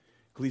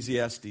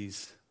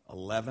Ecclesiastes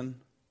 11,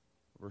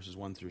 verses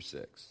 1 through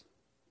 6.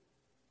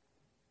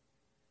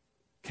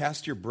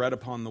 Cast your bread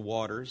upon the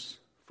waters,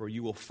 for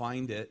you will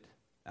find it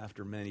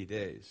after many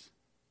days.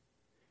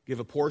 Give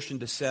a portion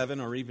to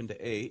 7 or even to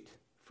 8,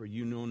 for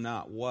you know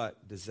not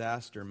what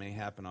disaster may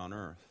happen on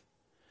earth.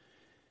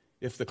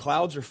 If the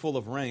clouds are full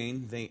of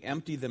rain, they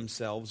empty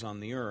themselves on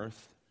the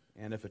earth,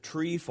 and if a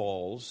tree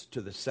falls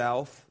to the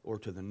south or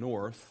to the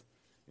north,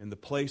 in the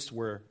place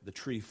where the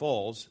tree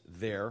falls,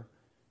 there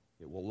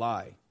it will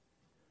lie.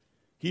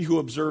 He who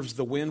observes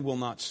the wind will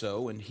not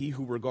sow, and he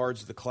who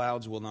regards the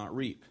clouds will not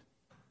reap.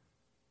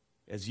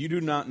 As you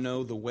do not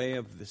know the way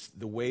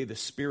the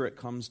Spirit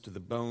comes to the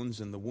bones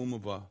in the womb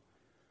of a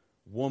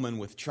woman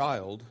with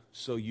child,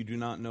 so you do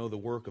not know the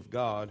work of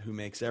God who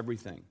makes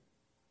everything.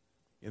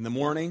 In the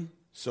morning,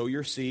 sow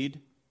your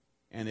seed,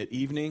 and at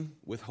evening,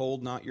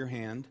 withhold not your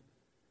hand,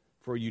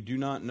 for you do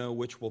not know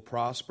which will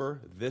prosper,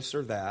 this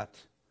or that,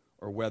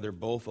 or whether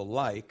both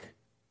alike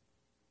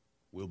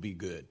will be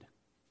good.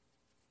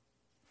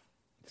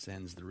 This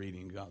ends the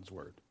reading of God's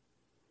Word.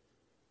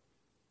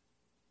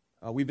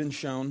 We've been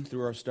shown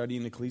through our study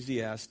in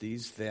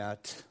Ecclesiastes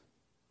that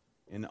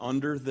an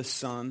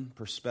under-the-sun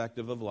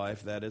perspective of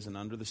life, that is, an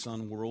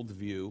under-the-sun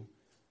worldview,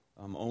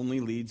 only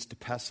leads to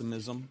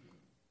pessimism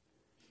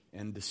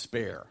and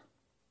despair.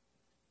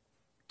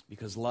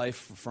 Because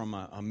life from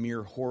a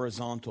mere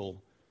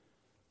horizontal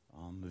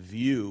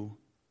view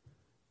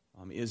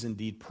is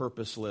indeed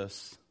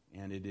purposeless,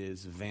 and it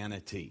is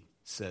vanity,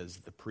 says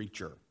the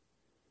preacher.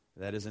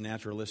 That is a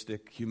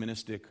naturalistic,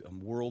 humanistic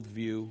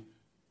worldview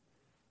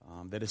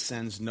that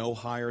ascends no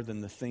higher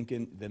than the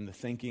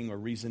thinking or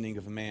reasoning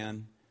of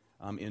man.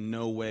 In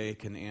no way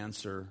can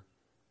answer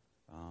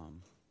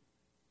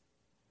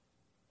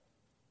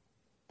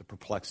the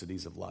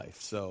perplexities of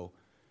life. So,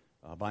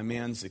 by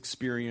man's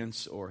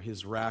experience or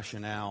his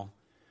rationale,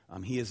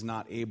 he is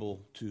not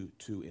able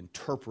to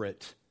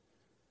interpret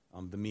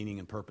the meaning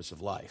and purpose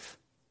of life.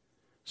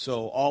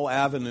 So all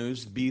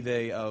avenues, be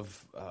they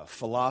of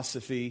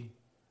philosophy,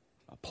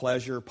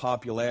 pleasure,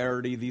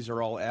 popularity, these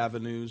are all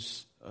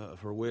avenues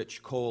for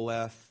which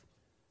Koheleth,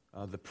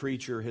 the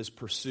preacher, has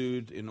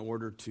pursued in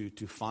order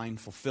to find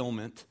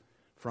fulfillment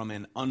from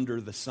an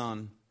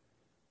under-the-sun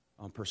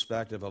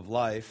perspective of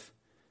life.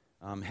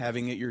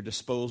 Having at your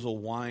disposal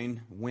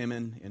wine,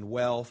 women, and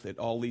wealth, it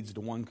all leads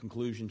to one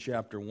conclusion.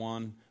 Chapter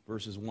 1,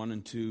 verses 1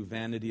 and 2,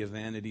 vanity of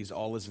vanities,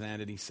 all is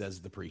vanity, says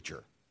the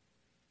preacher.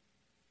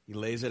 He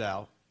lays it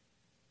out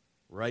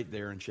right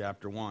there in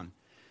chapter 1.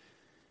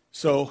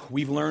 So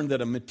we've learned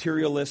that a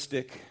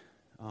materialistic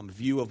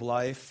view of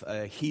life,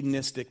 a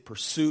hedonistic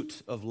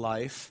pursuit of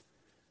life,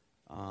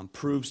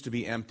 proves to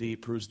be empty,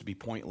 proves to be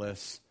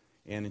pointless.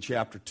 And in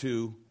chapter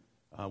 2,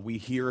 we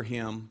hear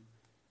him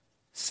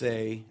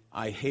say,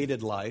 I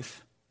hated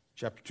life,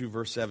 chapter 2,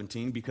 verse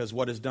 17, because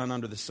what is done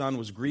under the sun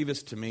was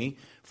grievous to me,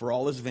 for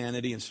all is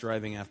vanity and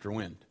striving after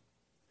wind.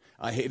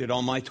 I hated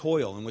all my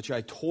toil, in which I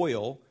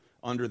toil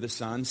under the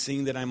sun,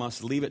 seeing that I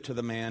must leave it to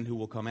the man who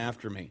will come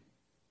after me.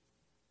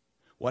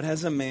 What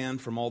has a man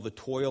from all the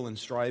toil and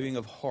striving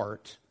of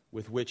heart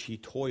with which he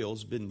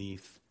toils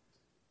beneath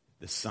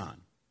the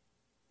sun?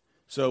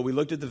 So we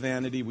looked at the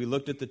vanity, we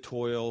looked at the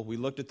toil, we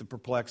looked at the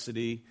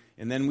perplexity,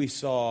 and then we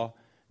saw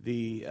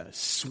the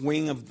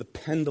swing of the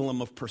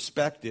pendulum of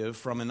perspective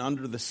from an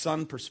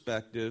under-the-sun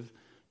perspective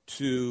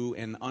to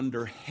an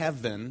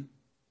under-heaven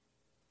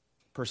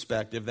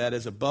perspective, that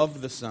is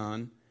above the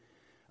sun,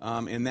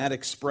 and that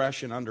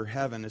expression under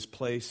heaven is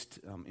placed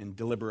in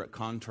deliberate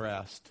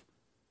contrast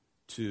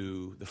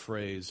to the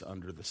phrase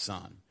under the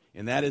sun.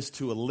 And that is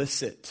to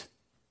elicit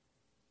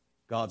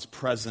God's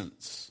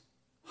presence,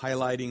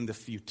 highlighting the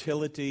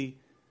futility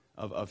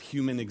of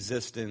human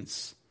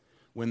existence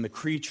when the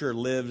creature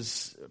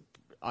lives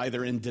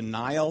either in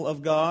denial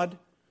of God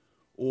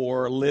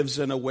or lives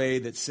in a way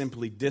that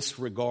simply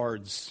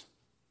disregards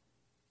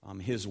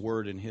His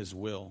word and His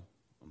will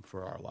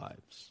for our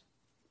lives.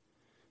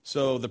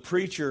 So the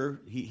preacher,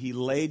 he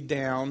laid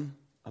down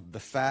the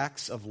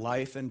facts of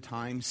life and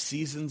time,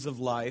 seasons of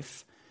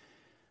life,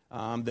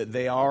 that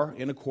they are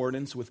in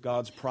accordance with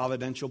God's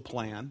providential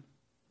plan.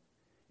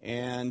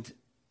 And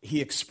he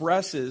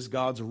expresses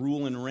God's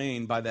rule and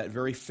reign by that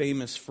very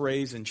famous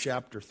phrase in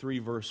chapter 3,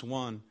 verse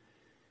 1,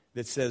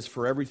 that says,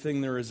 for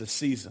everything there is a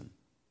season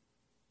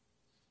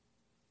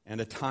and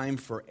a time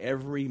for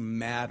every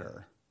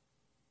matter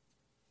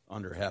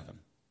under heaven.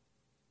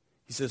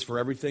 He says, for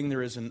everything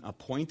there is an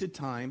appointed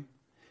time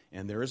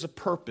and there is a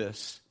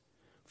purpose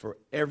for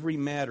every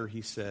matter,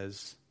 he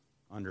says,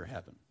 under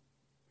heaven.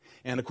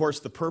 And of course,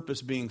 the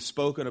purpose being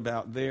spoken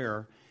about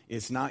there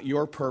is not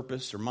your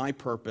purpose or my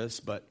purpose,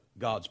 but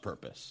God's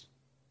purpose.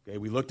 Okay,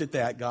 we looked at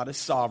that. God is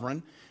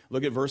sovereign.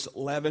 Look at verse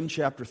 11,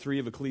 chapter 3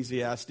 of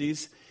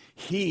Ecclesiastes.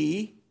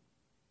 He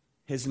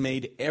has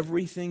made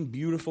everything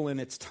beautiful in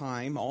its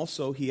time.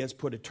 Also, he has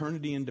put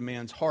eternity into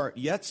man's heart,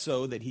 yet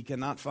so that he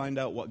cannot find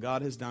out what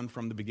God has done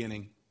from the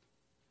beginning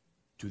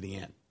to the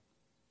end.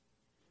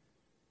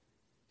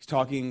 He's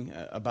talking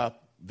about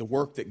the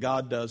work that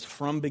God does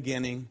from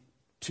beginning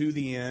to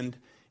the end,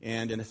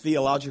 And in a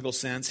theological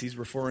sense, he's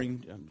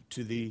referring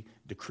to the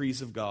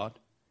decrees of God.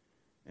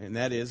 And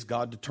that is,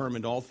 God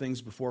determined all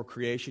things before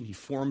creation. He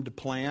formed a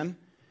plan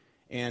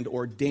and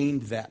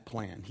ordained that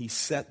plan. He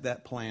set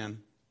that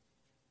plan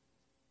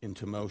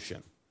into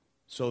motion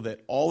so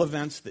that all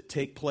events that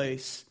take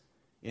place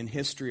in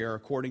history are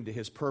according to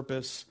his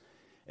purpose,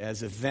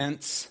 as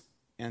events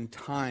and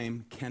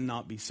time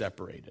cannot be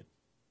separated.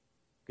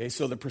 Okay,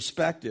 so the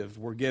perspective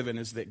we're given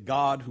is that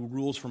God, who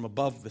rules from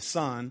above the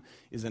sun,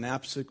 is in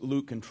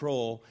absolute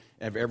control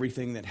of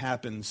everything that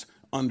happens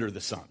under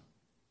the sun,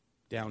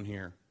 down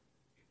here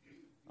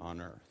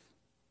on earth.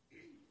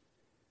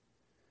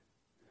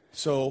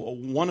 So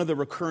one of the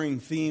recurring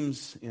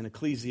themes in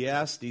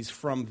Ecclesiastes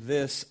from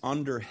this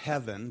under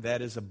heaven,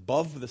 that is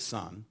above the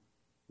sun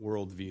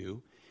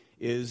worldview,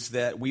 is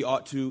that we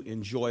ought to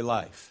enjoy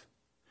life.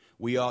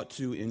 We ought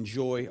to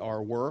enjoy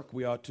our work,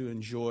 we ought to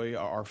enjoy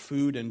our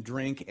food and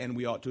drink, and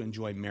we ought to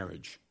enjoy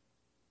marriage.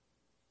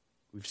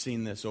 We've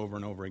seen this over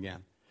and over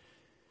again.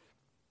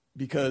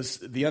 Because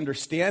the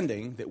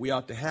understanding that we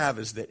ought to have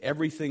is that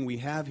everything we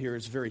have here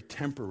is very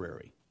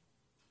temporary.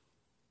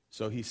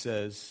 So he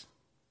says,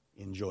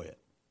 enjoy it,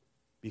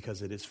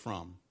 because it is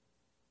from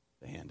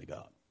the hand of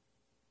God.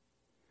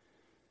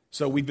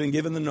 So we've been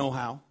given the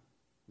know-how,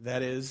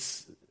 that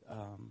is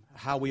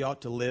how we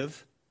ought to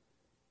live.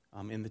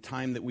 In the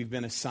time that we've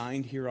been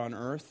assigned here on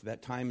earth,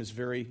 that time is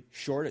very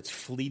short. It's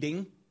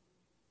fleeting.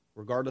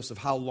 Regardless of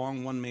how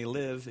long one may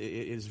live, it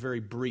is very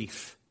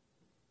brief.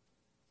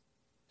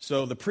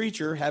 So the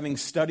preacher, having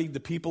studied the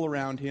people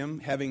around him,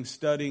 having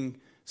studied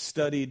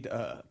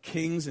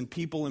kings and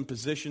people in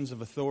positions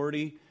of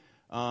authority,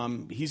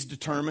 he's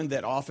determined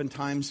that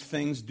oftentimes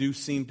things do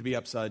seem to be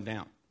upside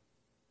down.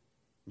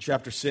 In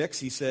chapter 6,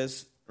 he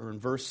says, or in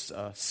verse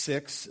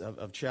 6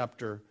 of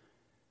chapter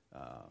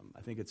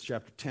I think it's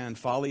chapter 10,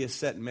 folly is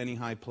set in many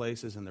high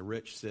places and the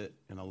rich sit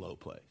in a low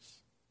place.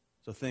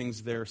 So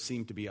things there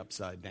seem to be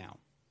upside down.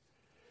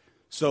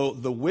 So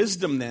the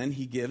wisdom then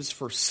he gives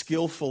for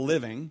skillful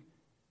living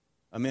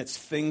amidst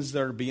things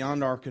that are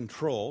beyond our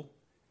control,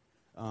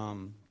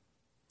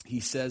 he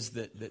says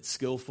that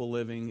skillful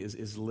living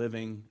is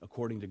living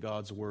according to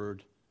God's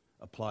word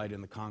applied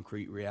in the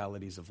concrete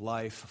realities of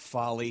life.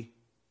 Folly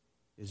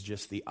is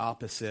just the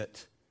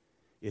opposite.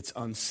 It's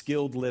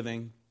unskilled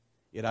living.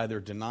 It either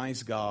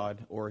denies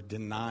God or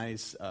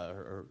denies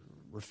or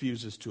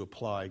refuses to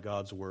apply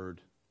God's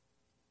word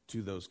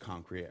to those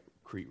concrete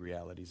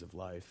realities of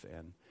life.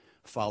 And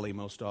folly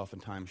most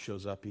oftentimes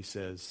shows up, he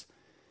says,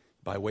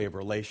 by way of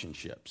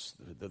relationships.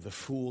 The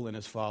fool in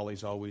his folly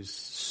is always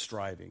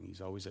striving. He's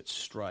always at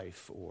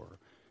strife or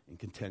in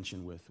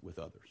contention with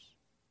others.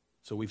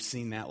 So we've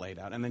seen that laid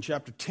out. And then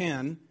chapter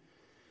 10,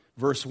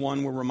 verse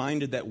 1, we're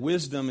reminded that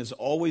wisdom is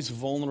always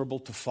vulnerable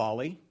to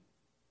folly.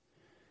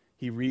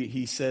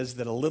 He says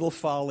that a little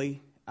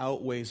folly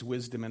outweighs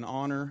wisdom and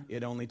honor.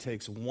 It only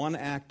takes one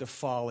act of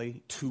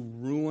folly to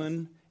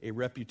ruin a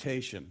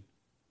reputation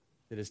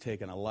that has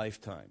taken a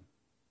lifetime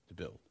to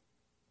build.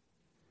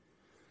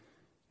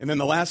 And then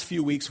the last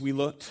few weeks we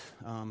looked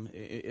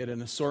at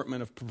an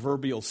assortment of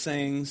proverbial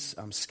sayings,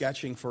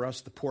 sketching for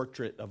us the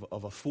portrait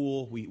of a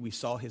fool. We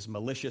saw his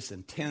malicious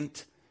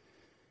intent,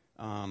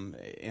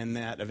 and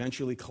that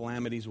eventually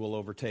calamities will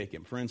overtake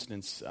him. For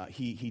instance,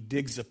 he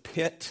digs a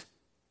pit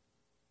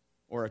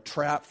or a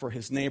trap for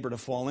his neighbor to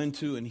fall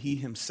into, and he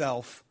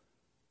himself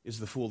is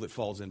the fool that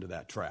falls into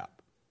that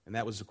trap. And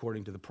that was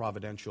according to the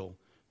providential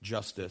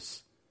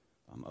justice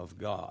of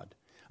God.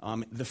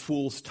 The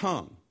fool's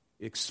tongue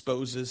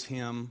exposes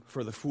him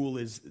for the fool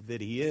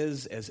that he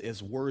is,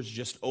 as words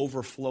just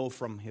overflow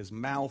from his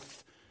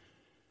mouth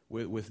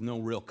with no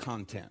real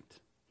content.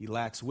 He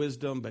lacks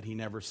wisdom, but he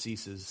never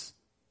ceases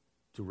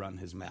to run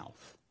his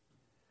mouth.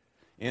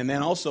 And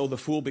then also the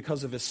fool,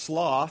 because of his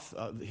sloth,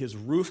 his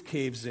roof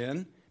caves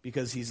in.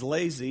 Because he's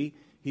lazy,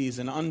 he's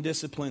an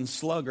undisciplined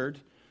sluggard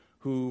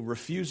who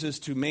refuses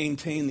to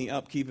maintain the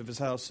upkeep of his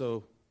house,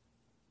 so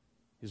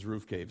his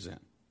roof caves in.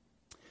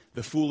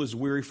 The fool is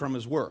weary from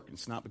his work.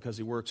 It's not because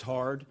he works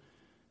hard,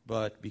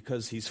 but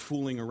because he's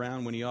fooling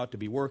around when he ought to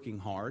be working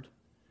hard.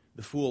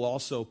 The fool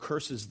also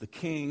curses the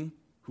king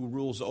who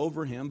rules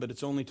over him, but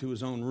it's only to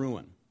his own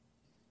ruin.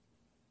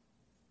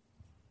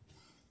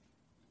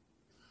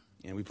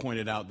 And we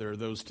pointed out there are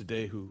those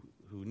today who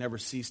never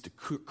cease to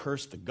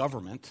curse the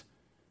government,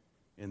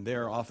 and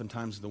they're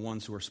oftentimes the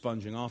ones who are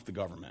sponging off the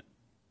government.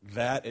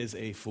 That is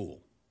a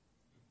fool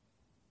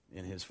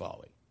in his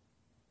folly.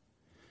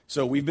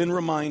 So we've been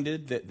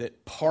reminded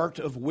that part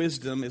of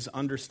wisdom is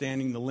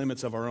understanding the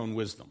limits of our own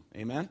wisdom.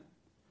 Amen?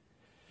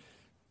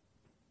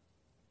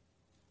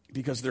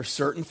 Because there are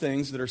certain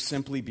things that are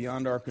simply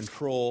beyond our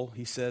control.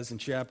 He says in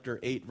chapter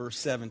 8, verse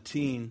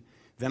 17,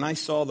 "Then I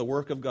saw the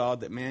work of God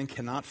that man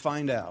cannot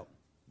find out.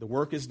 The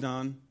work is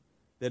done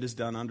that is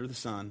done under the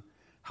sun.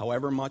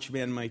 However much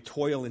man may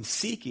toil in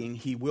seeking,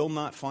 he will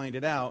not find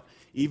it out.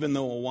 Even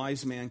though a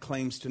wise man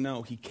claims to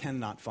know, he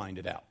cannot find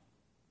it out."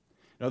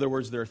 In other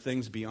words, there are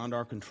things beyond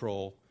our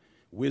control.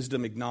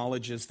 Wisdom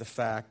acknowledges the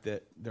fact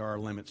that there are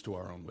limits to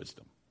our own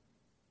wisdom.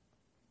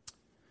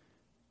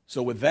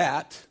 So with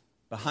that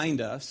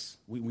behind us,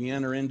 we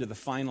enter into the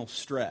final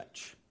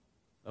stretch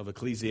of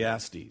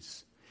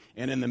Ecclesiastes.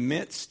 And in the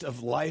midst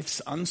of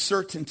life's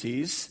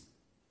uncertainties,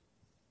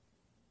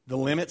 the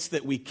limits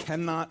that we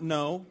cannot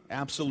know,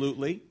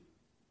 absolutely,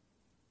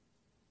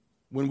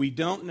 when we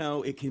don't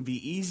know, it can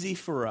be easy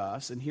for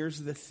us, and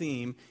here's the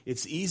theme,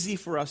 it's easy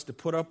for us to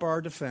put up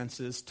our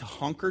defenses, to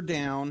hunker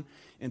down,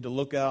 and to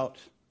look out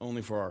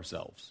only for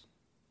ourselves.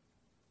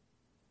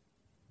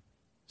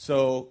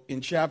 So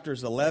in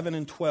chapters 11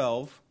 and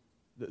 12,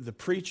 the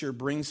preacher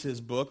brings his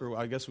book, or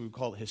I guess we would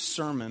call it his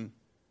sermon,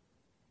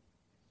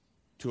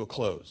 to a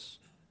close.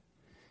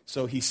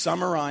 So he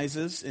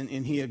summarizes and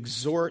he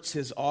exhorts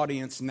his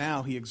audience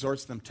now, he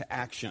exhorts them to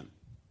action.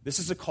 This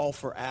is a call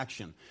for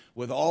action.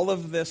 With all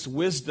of this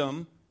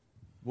wisdom,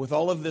 with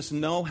all of this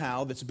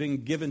know-how that's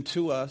been given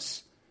to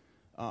us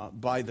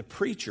by the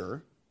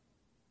preacher,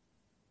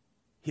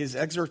 his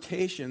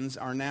exhortations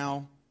are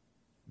now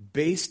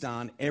based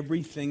on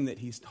everything that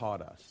he's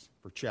taught us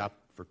for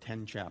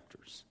 10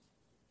 chapters.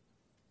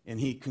 And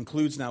he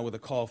concludes now with a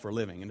call for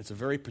living. And it's a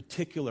very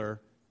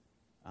particular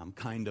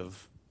kind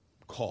of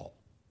call.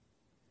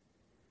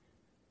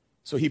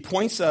 So he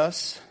points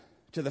us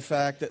to the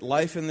fact that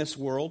life in this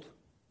world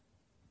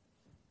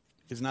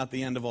is not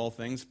the end of all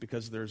things,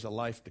 because there's a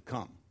life to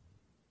come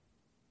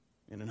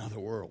in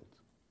another world.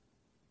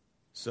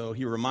 So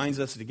he reminds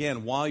us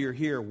again, while you're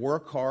here,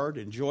 work hard,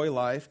 enjoy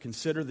life,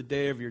 consider the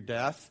day of your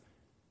death.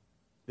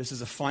 This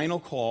is a final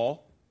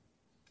call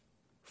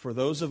for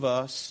those of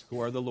us who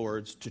are the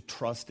Lord's to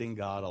trust in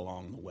God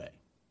along the way.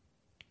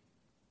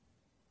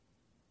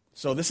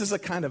 So this is a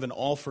kind of an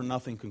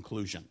all-for-nothing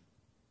conclusion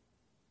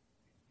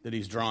that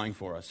he's drawing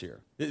for us here.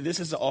 This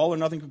is an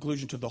all-or-nothing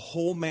conclusion to the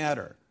whole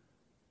matter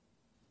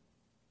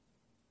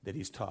that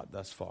he's taught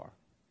thus far.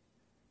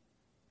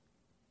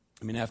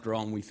 I mean, after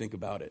all, when we think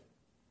about it,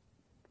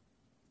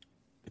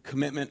 the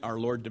commitment our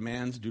Lord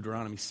demands,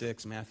 Deuteronomy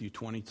 6, Matthew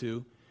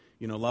 22,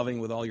 loving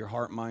with all your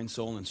heart, mind,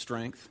 soul, and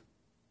strength,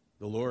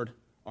 the Lord,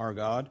 our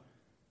God,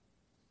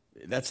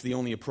 that's the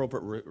only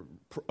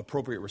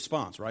appropriate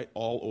response, right?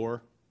 All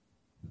or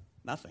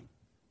nothing.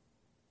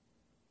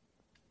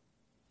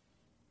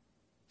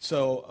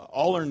 So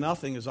all or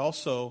nothing is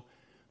also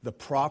the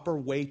proper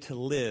way to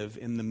live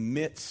in the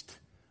midst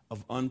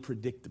of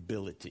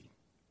unpredictability.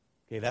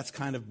 Okay, that's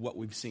kind of what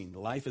we've seen.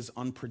 Life is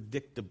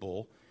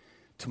unpredictable.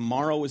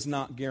 Tomorrow is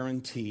not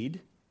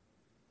guaranteed.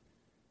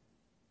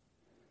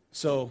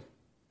 So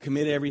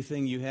commit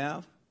everything you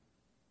have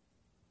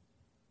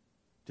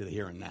to the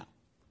here and now.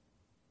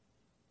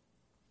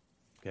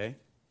 Okay?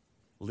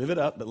 Live it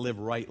up, but live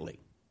rightly.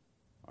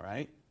 All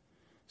right?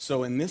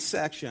 So in this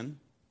section,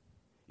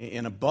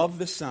 in above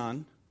the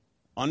sun,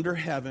 under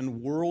heaven,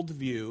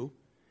 worldview,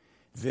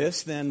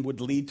 this then would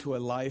lead to a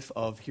life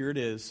of, here it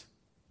is,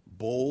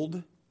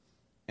 bold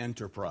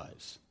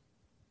enterprise.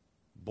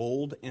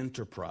 Bold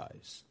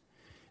enterprise.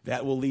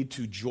 That will lead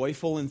to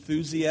joyful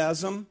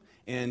enthusiasm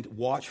and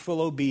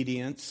watchful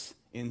obedience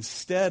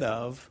instead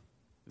of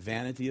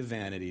vanity of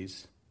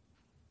vanities,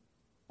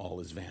 all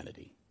is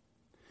vanity.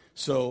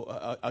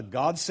 So a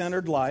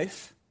God-centered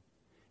life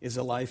is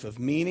a life of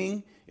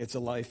meaning. It's a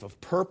life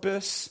of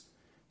purpose,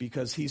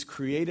 because he's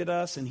created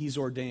us and he's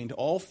ordained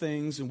all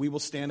things, and we will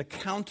stand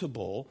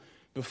accountable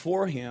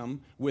before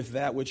him with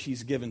that which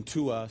he's given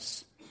to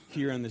us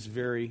here in this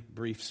very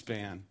brief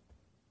span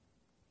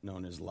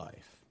known as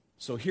life.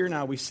 So here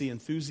now we see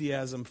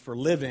enthusiasm for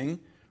living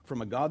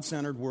from a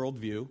God-centered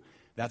worldview.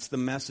 That's the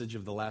message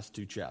of the last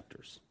 2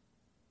 chapters.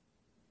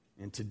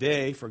 And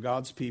today, for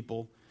God's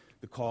people,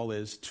 the call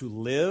is to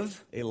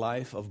live a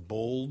life of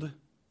bold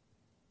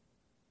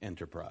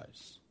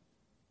enterprise.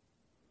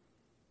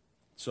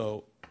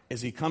 So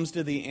as he comes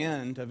to the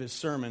end of his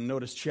sermon,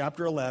 notice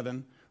chapter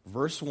 11,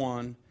 verse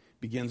 1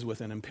 begins with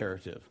an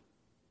imperative.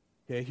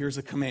 Okay, here's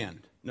a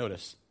command.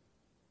 Notice,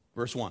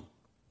 verse 1.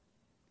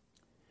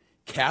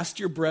 Cast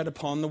your bread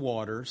upon the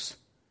waters,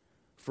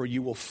 for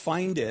you will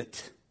find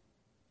it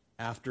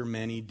after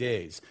many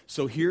days.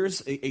 So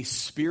here's a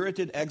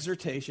spirited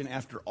exhortation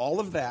after all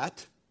of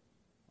that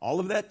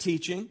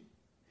teaching.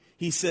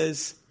 He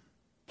says,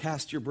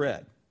 cast your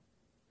bread.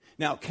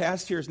 Now,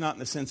 cast here is not in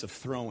the sense of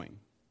throwing,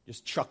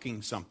 just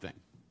chucking something.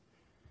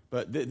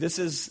 But this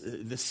is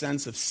the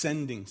sense of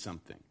sending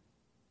something.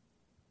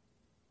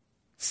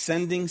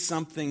 Sending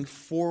something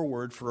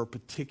forward for a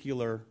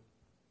particular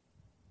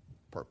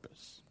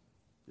purpose.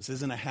 This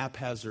isn't a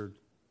haphazard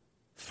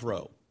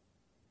throw.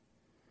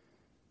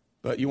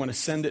 But you want to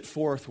send it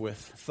forth with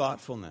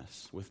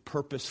thoughtfulness, with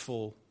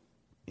purposeful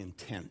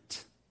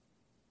intent.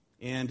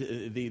 And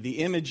the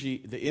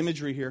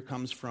imagery here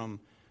comes from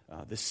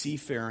the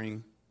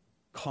seafaring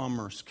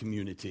commerce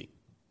community.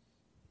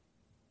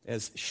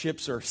 As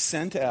ships are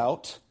sent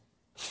out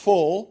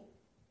full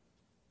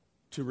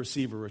to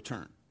receive a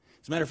return.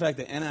 As a matter of fact,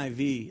 the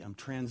NIV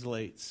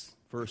translates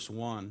verse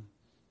 1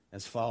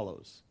 as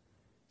follows.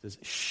 It says,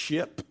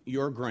 ship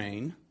your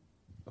grain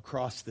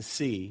across the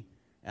sea.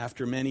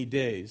 After many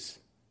days,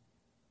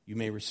 you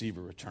may receive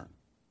a return.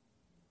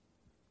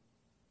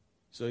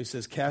 So he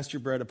says, cast your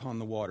bread upon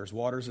the waters.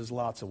 Waters is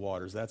lots of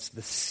waters. That's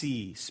the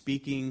sea,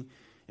 speaking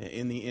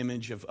in the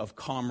image of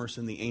commerce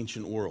in the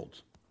ancient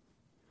world.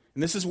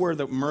 And this is where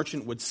the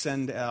merchant would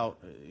send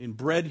out, in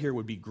bread here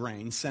would be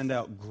grain, send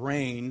out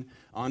grain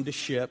onto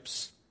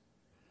ships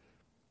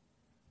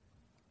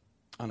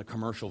on a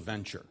commercial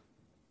venture.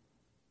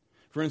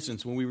 For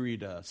instance, when we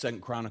read 2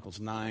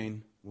 Chronicles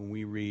 9, when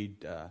we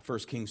read 1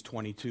 Kings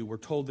 22, we're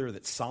told there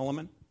that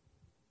Solomon,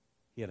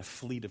 he had a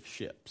fleet of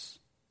ships.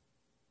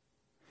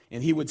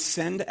 And he would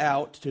send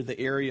out to the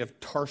area of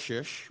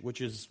Tarshish,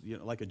 which is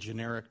like a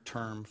generic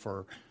term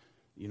for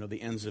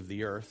the ends of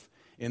the earth.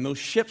 And those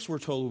ships, we're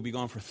told, would be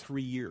gone for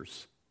 3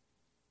 years.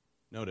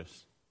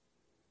 Notice,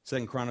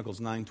 2 Chronicles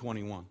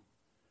 9:21.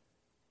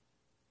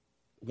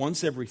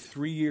 Once every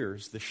 3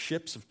 years, the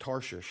ships of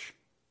Tarshish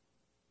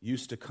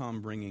used to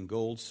come bringing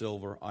gold,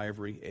 silver,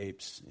 ivory,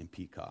 apes, and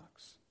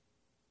peacocks.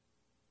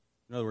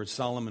 In other words,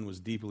 Solomon was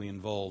deeply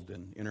involved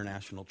in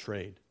international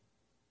trade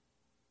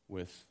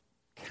with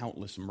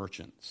countless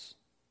merchants.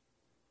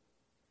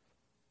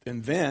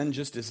 And then,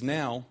 just as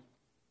now,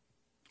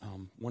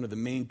 one of the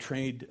main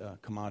trade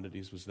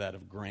commodities was that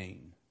of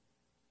grain.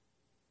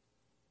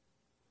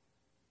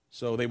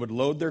 So they would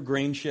load their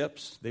grain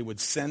ships, they would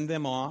send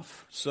them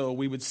off. So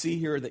we would see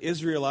here the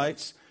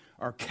Israelites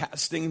are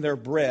casting their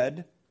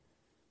bread,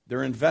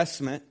 their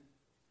investment,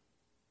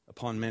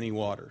 upon many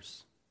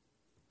waters.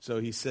 So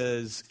he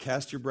says,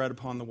 cast your bread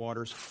upon the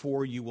waters,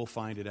 for you will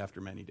find it after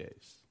many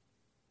days.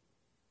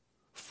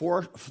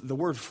 The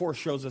word for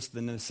shows us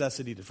the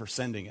necessity for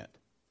sending it.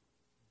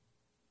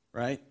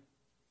 Right?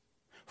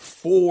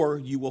 For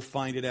you will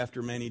find it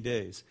after many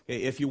days.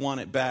 Okay, if you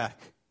want it back,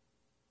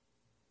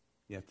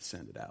 you have to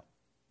send it out.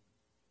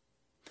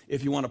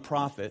 If you want a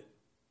profit,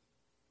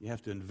 you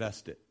have to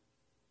invest it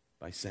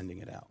by sending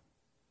it out.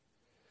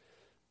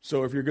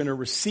 So if you're going to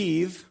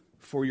receive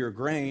for your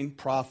grain,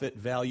 profit,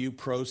 value,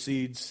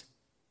 proceeds,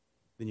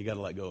 then you got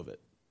to let go of it.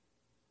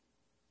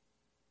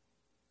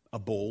 A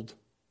bold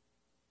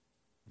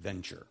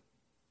venture.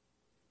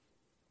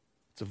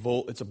 It's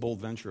a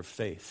bold venture of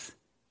faith,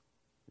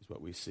 is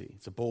what we see.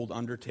 It's a bold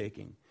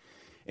undertaking.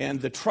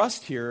 And the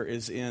trust here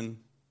is in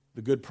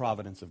the good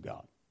providence of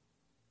God.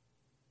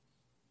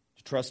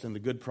 To trust in the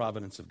good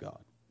providence of God.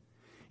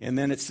 And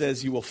then it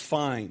says you will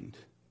find,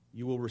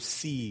 you will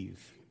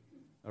receive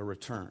a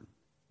return.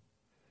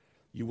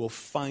 You will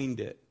find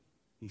it,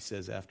 he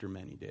says, after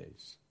many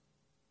days.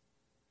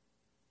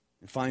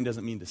 And find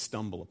doesn't mean to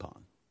stumble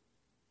upon.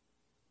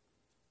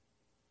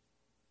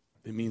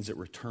 It means it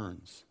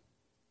returns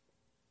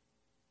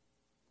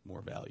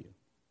more value,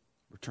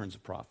 returns a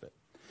profit.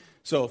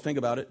 So think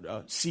about it.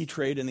 Sea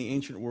trade in the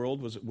ancient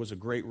world was a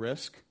great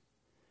risk.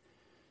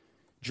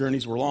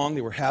 Journeys were long.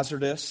 They were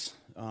hazardous.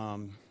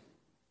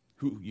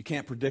 You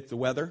can't predict the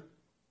weather.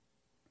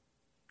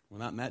 Well,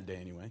 not in that day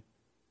anyway.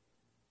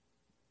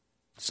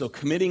 So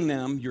committing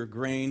your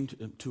grain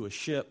to a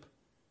ship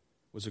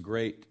was a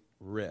great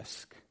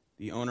risk.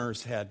 The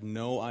owners had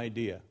no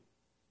idea,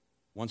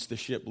 once the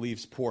ship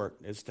leaves port,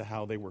 as to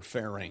how they were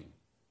faring.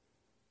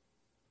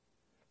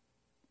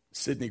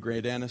 Sidney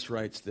Greidanus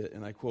writes that,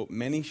 and I quote,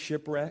 many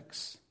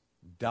shipwrecks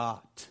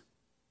dot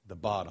the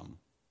bottom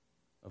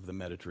of the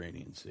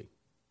Mediterranean Sea.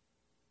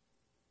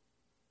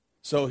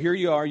 So here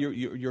you are,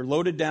 you're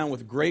loaded down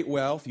with great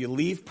wealth, you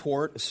leave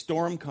port, a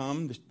storm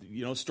comes,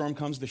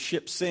 the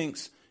ship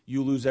sinks,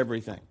 you lose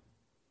everything.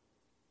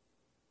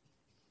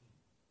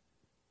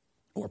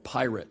 Or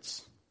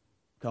pirates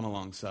come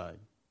alongside,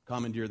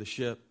 commandeer the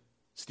ship,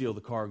 steal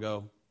the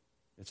cargo,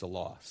 it's a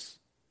loss.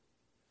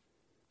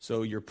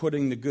 So you're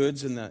putting the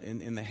goods in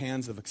the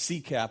hands of a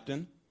sea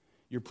captain.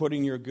 You're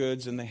putting your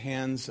goods in the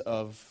hands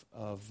of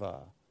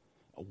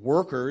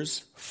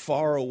workers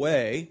far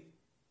away.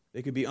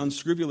 They could be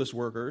unscrupulous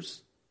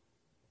workers,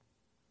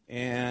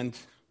 and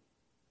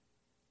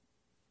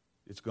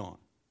it's gone.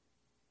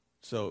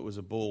 So it was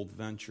a bold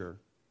venture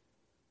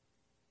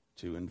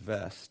to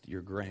invest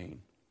your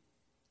grain.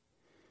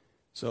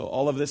 So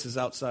all of this is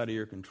outside of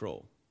your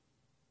control.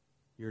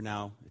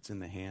 It's in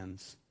the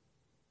hands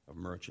of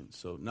merchants.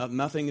 So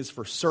nothing is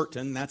for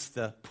certain. That's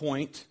the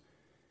point.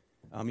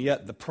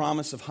 Yet the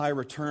promise of high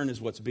return is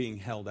what's being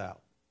held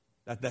out.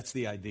 That's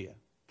the idea.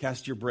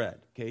 Cast your bread.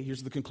 Okay,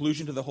 here's the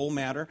conclusion to the whole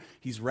matter.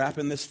 He's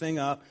wrapping this thing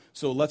up.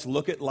 So let's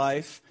look at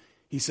life.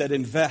 He said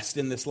invest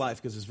in this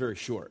life because it's very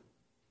short.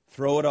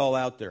 Throw it all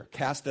out there.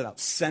 Cast it out.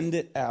 Send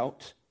it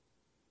out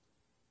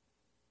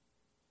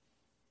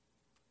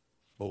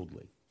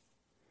boldly.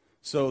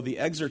 So the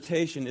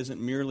exhortation isn't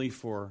merely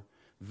for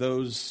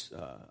those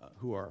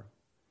who are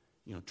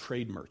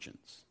trade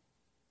merchants.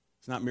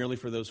 It's not merely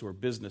for those who are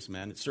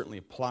businessmen. It certainly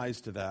applies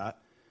to that.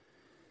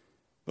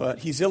 But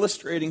he's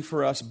illustrating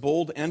for us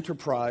bold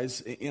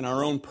enterprise in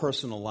our own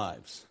personal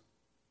lives.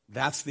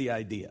 That's the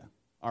idea.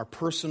 Our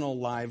personal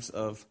lives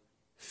of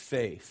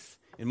faith.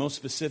 And most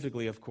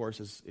specifically, of course,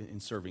 is in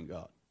serving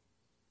God.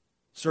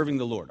 Serving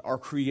the Lord, our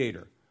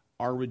Creator,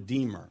 our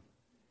Redeemer.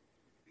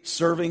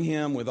 Serving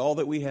Him with all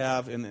that we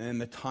have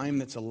and the time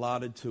that's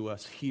allotted to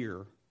us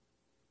here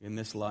in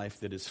this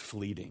life that is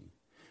fleeting.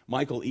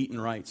 Michael Eaton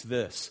writes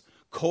this: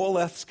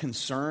 Koheleth's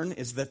concern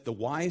is that the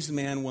wise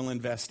man will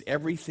invest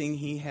everything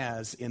he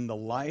has in the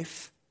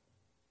life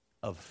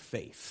of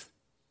faith.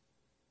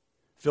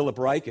 Philip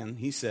Ryken,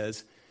 he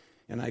says,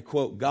 and I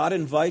quote, God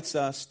invites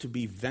us to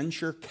be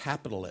venture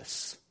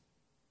capitalists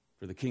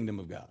for the kingdom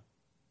of God.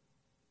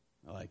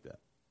 I like that.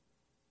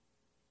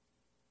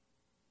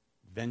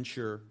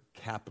 Venture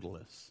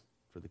capitalists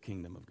for the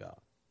kingdom of God.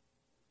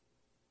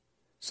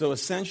 So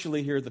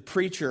essentially here, the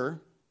preacher,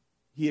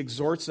 he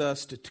exhorts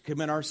us to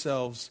commit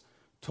ourselves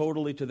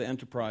totally to the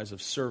enterprise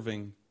of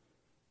serving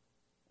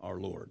our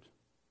Lord.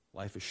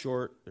 Life is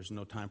short. There's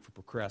no time for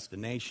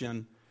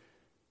procrastination.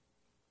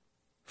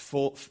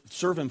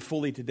 Serve him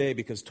fully today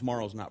because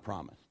tomorrow's not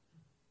promised.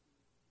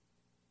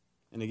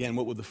 And again,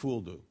 what would the fool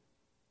do?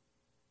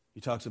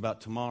 He talks about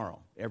tomorrow,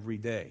 every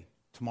day.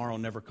 Tomorrow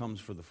never comes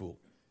for the fool.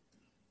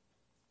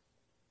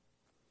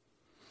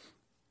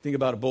 Think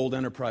about a bold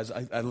enterprise.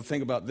 I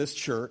think about this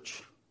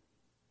church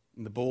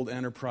and the bold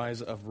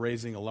enterprise of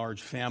raising a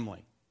large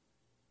family.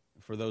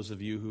 For those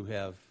of you who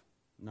have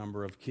a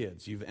number of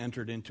kids, you've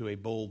entered into a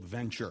bold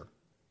venture.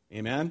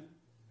 Amen?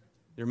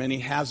 There are many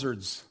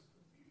hazards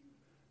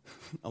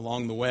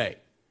along the way,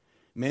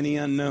 many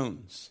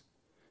unknowns.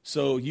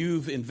 So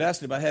you've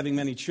invested, by having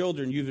many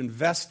children, you've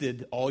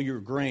invested all your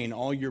grain,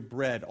 all your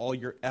bread, all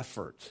your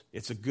effort.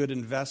 It's a good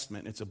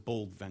investment. It's a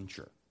bold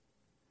venture.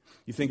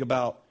 You think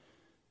about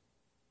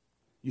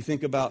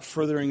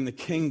furthering the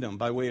kingdom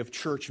by way of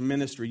church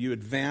ministry. You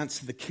advance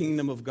the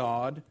kingdom of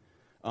God,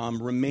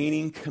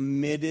 remaining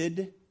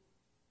committed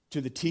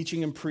to the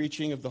teaching and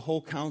preaching of the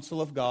whole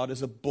counsel of God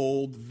is a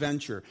bold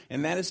venture.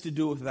 And that is to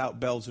do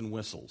without bells and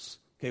whistles,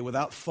 okay,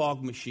 without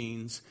fog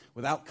machines,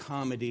 without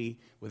comedy,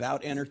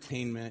 without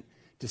entertainment.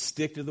 To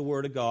stick to the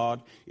Word of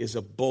God is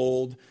a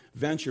bold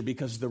venture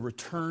because the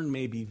return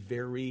may be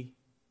very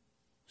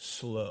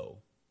slow.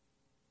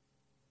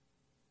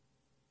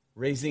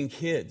 Raising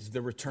kids,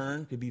 the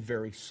return could be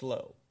very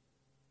slow.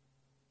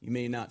 You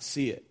may not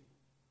see it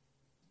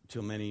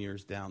until many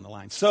years down the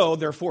line. So,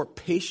 therefore,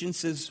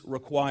 patience is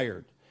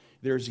required.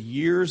 There's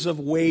years of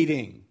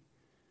waiting.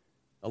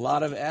 A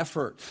lot of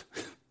effort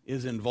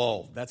is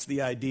involved. That's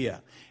the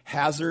idea.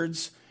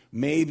 Hazards,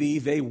 maybe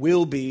they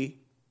will be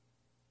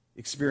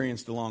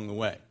experienced along the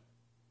way.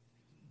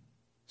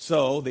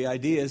 So, the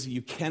idea is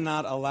you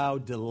cannot allow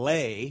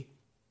delay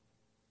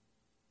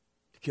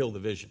to kill the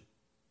vision.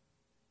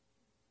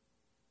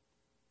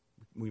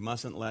 We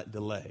mustn't let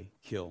delay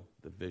kill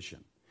the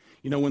vision.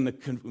 You know, when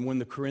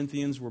the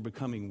Corinthians were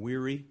becoming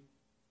weary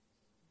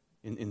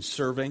in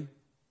serving,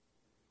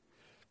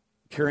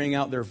 carrying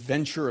out their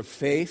venture of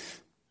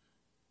faith,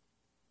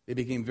 they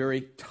became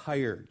very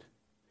tired.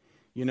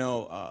 You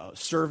know,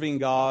 serving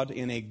God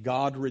in a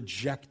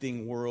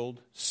God-rejecting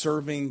world,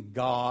 serving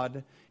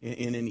God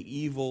in an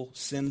evil,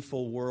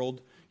 sinful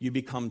world, you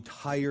become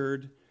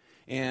tired.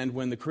 And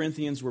when the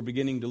Corinthians were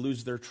beginning to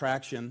lose their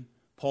traction,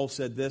 Paul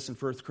said this in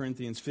 1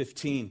 Corinthians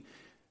 15,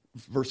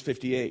 verse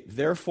 58,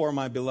 Therefore,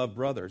 my beloved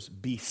brothers,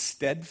 be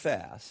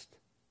steadfast,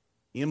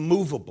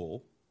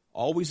 immovable,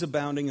 always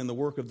abounding in the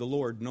work of the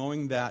Lord,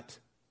 knowing that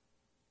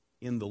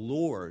in the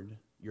Lord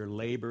your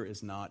labor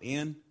is not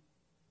in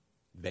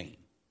vain.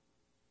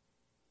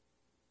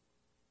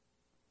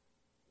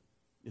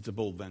 It's a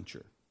bold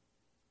venture.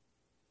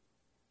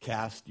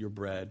 Cast your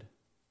bread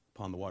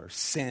upon the water.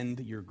 Send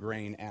your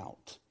grain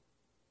out.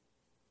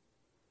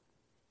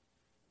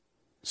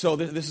 So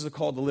this is a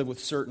call to live with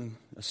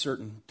a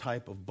certain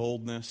type of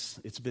boldness.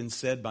 It's been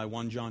said by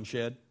one John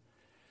Shedd,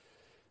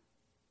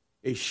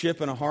 a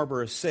ship in a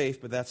harbor is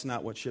safe, but that's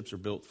not what ships are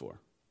built for.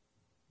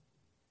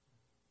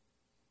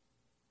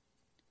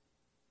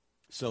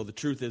 So the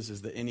truth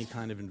is that any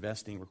kind of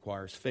investing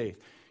requires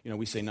faith. You know,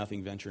 we say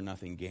nothing venture,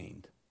 nothing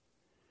gained.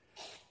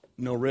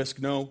 No risk,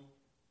 no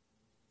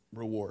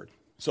reward.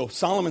 So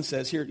Solomon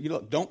says here, you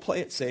look, don't play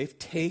it safe,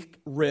 take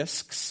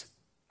risks.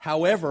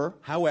 However,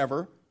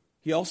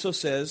 he also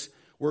says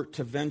we're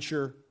to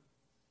venture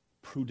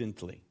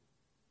prudently.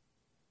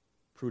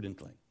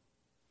 Prudently.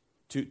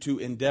 To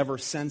endeavor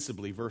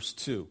sensibly, verse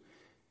 2.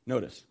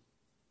 Notice.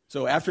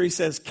 So after he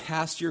says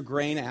cast your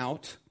grain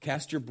out,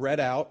 cast your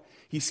bread out,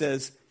 he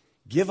says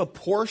give a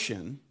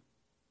portion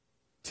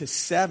to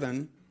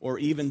 7 or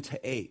even to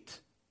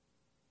 8.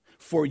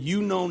 For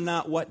you know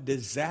not what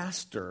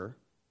disaster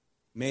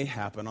may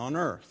happen on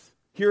earth.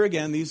 Here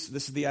again, this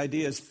is the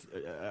idea,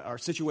 are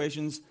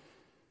situations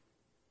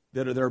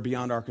that are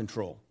beyond our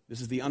control.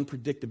 This is the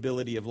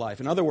unpredictability of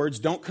life. In other words,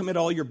 don't commit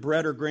all your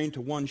bread or grain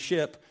to one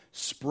ship.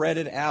 Spread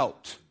it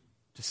out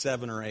to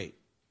 7 or 8.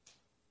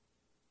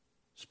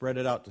 Spread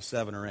it out to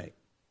 7 or 8.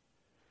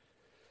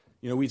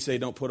 You know, we'd say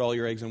don't put all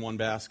your eggs in one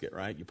basket,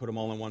 right? You put them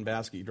all in one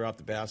basket, you drop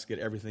the basket,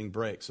 everything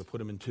breaks. So put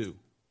them in 2.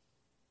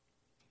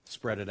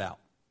 Spread it out.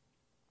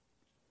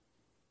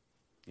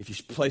 If you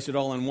place it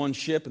all in one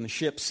ship and the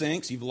ship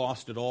sinks, you've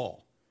lost it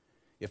all.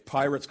 If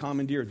pirates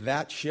commandeer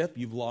that ship,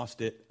 you've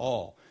lost it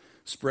all.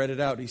 Spread it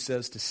out, he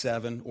says, to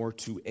 7 or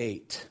to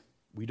 8.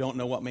 We don't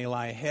know what may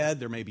lie ahead.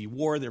 There may be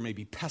war. There may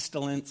be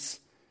pestilence,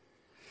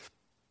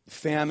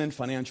 famine,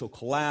 financial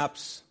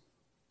collapse.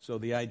 So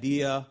the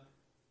idea,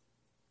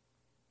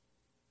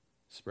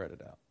 spread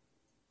it out.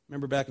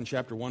 Remember back in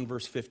chapter 1,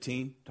 verse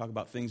 15, talk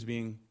about things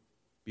being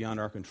beyond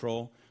our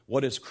control.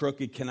 What is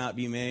crooked cannot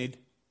be made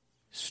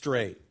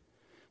straight.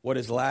 What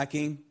is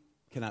lacking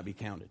cannot be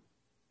counted.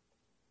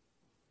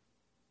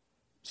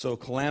 So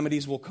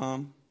calamities will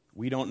come.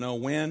 We don't know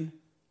when.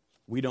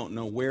 We don't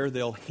know where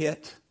they'll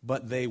hit,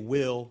 but they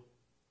will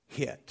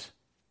hit.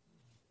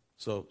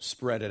 So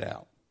spread it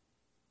out.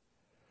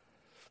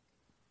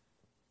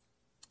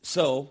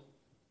 So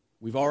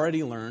we've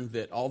already learned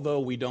that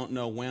although we don't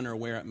know when or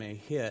where it may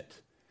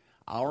hit,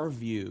 our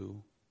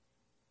view,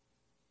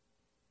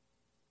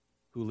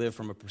 who live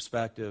from a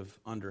perspective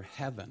under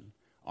heaven,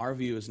 our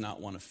view is not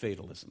one of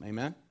fatalism.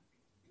 Amen?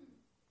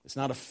 It's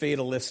not a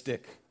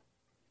fatalistic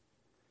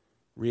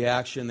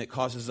reaction that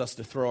causes us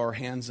to throw our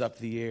hands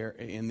up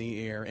in the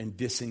air and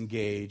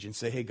disengage and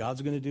say, hey,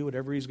 God's going to do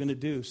whatever he's going to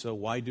do, so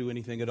why do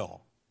anything at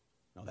all?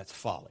 No, that's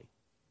folly.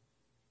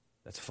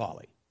 That's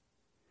folly.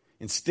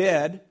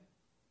 Instead,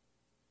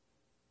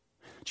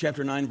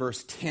 chapter 9,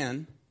 verse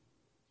 10,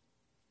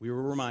 we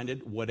were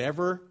reminded,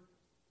 whatever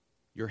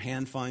your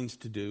hand finds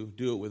to do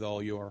it with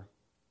all your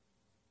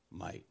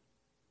might.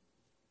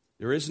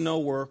 There is no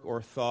work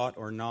or thought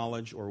or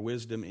knowledge or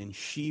wisdom in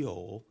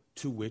Sheol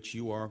to which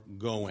you are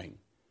going.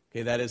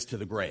 Okay, that is to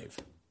the grave.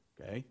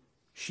 Okay?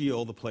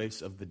 Sheol, the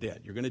place of the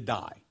dead. You're going to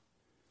die.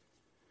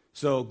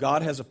 So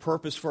God has a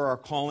purpose for our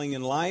calling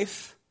in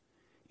life,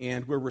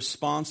 and we're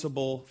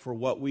responsible for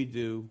what we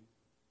do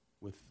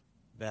with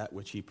that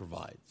which he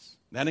provides.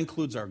 That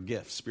includes our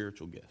gifts,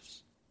 spiritual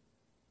gifts.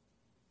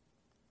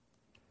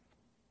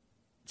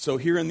 So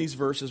here in these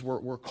verses,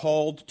 we're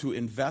called to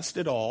invest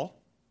it all,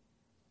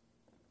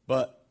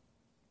 but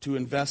to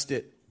invest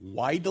it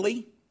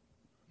widely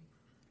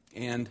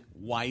and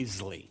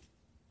wisely.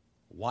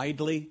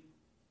 Widely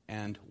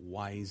and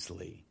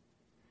wisely.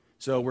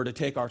 So we're to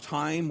take our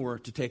time, we're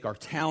to take our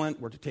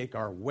talent, we're to take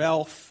our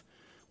wealth,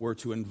 we're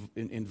to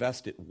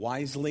invest it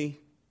wisely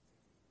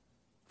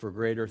for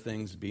greater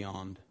things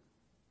beyond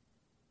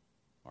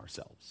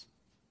ourselves.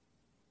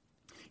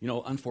 You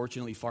know,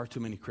 unfortunately, far too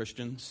many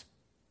Christians,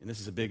 and this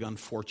is a big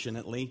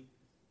unfortunately,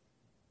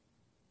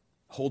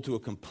 hold to a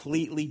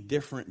completely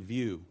different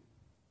view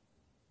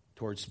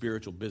towards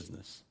spiritual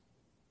business.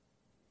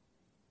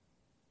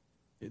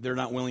 They're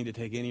not willing to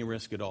take any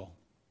risk at all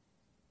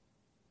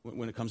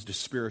when it comes to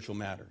spiritual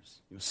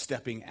matters. You know,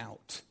 stepping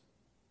out.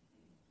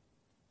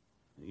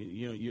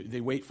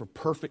 They wait for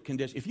perfect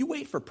conditions. If you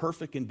wait for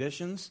perfect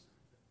conditions,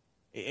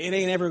 it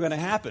ain't ever going to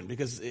happen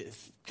because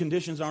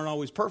conditions aren't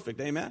always perfect.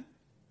 Amen?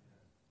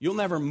 You'll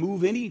never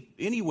move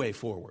any way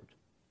forward.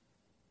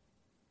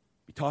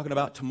 You're talking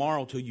about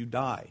tomorrow till you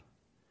die.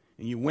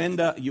 And you end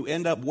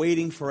up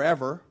waiting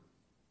forever.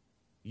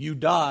 You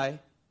die,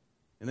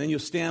 and then you'll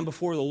stand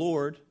before the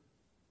Lord,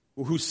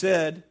 who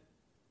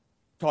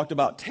talked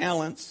about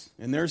talents,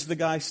 and there's the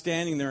guy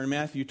standing there in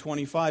Matthew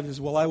 25,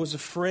 says, well, I was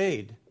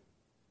afraid,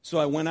 so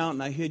I went out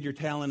and I hid your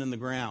talent in the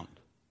ground.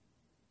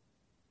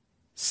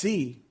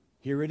 See,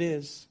 here it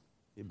is.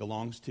 It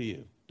belongs to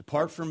you.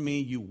 Depart from me,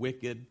 you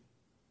wicked.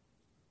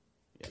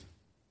 Yeah.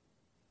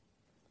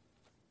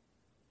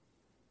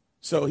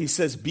 So he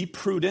says, be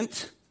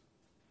prudent,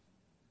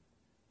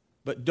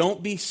 but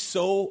don't be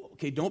so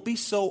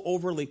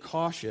overly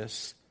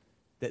cautious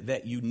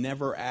that you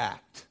never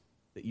act,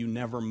 that you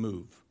never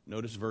move.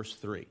 Notice verse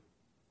 3.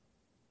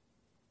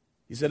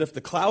 He said, if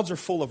the clouds are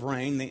full of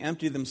rain, they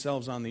empty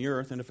themselves on the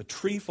earth, and if a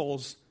tree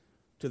falls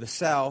to the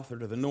south or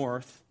to the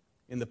north,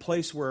 in the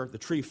place where the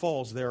tree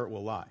falls, there it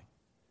will lie.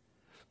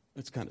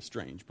 That's kind of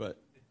strange,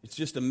 but it's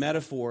just a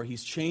metaphor.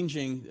 He's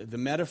changing the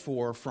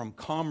metaphor from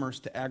commerce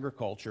to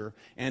agriculture,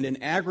 and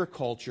in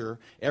agriculture,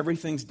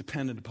 everything's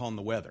dependent upon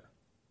the weather,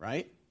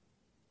 right?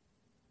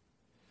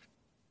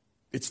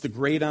 It's the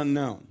great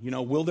unknown. You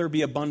know, will there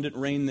be abundant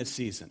rain this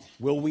season?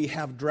 Will we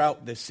have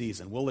drought this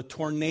season? Will a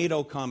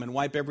tornado come and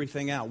wipe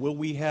everything out? Will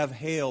we have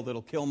hail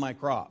that'll kill my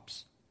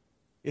crops?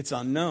 It's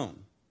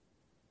unknown.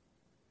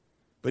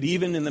 But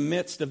even in the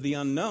midst of the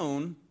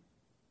unknown,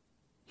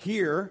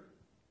 here,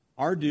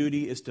 our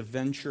duty is to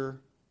venture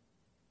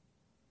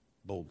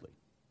boldly,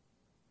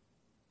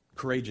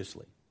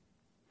 courageously.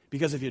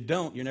 Because if you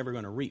don't, you're never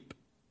going to reap.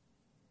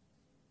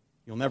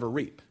 You'll never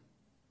reap.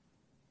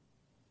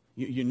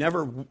 You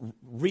never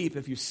reap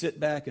if you sit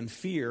back in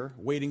fear,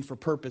 waiting for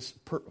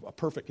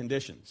perfect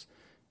conditions.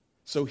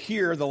 So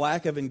here, the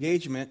lack of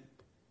engagement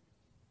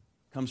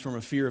comes from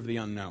a fear of the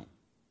unknown.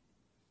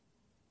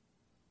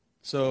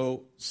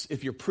 So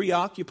if you're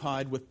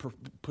preoccupied with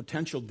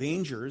potential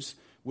dangers,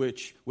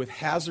 with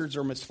hazards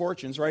or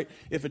misfortunes, right?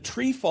 If a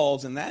tree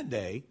falls in that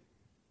day,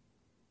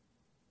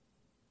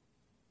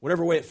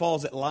 whatever way it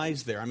falls, it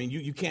lies there. I mean,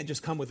 you can't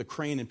just come with a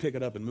crane and pick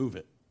it up and move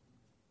it.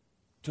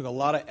 It took a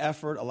lot of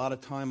effort, a lot of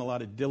time, a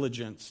lot of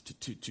diligence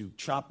to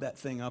chop that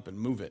thing up and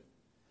move it.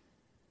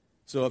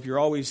 So if you're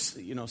always,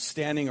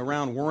 standing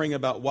around worrying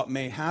about what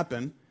may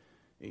happen,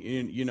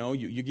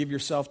 you give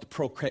yourself to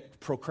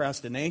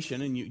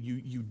procrastination, and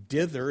you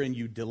dither and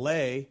you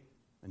delay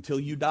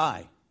until you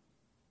die.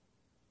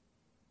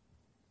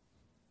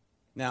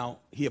 Now,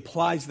 he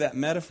applies that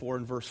metaphor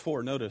in verse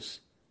 4. Notice,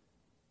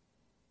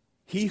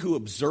 he who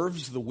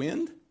observes the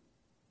wind,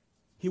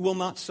 he will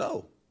not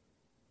sow.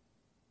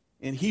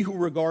 And he who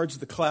regards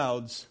the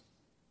clouds,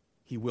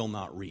 he will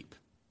not reap.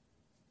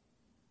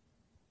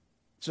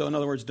 So, in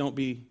other words, don't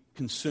be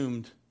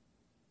consumed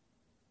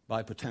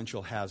by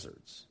potential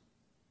hazards.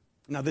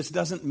 Now, this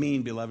doesn't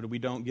mean, beloved, we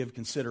don't give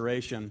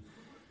consideration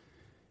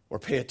or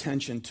pay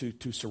attention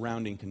to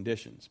surrounding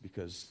conditions,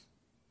 because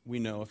we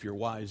know if you're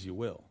wise, you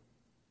will.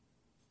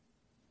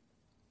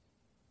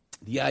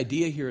 The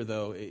idea here,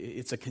 though,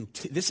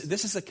 this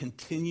is a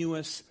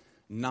continuous,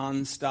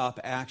 nonstop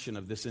action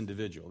of this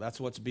individual. That's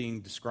what's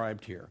being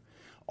described here.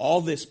 All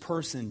this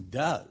person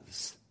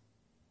does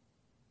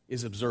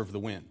is observe the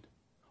wind.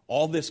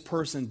 All this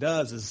person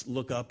does is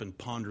look up and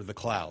ponder the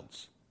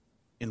clouds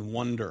and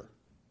wonder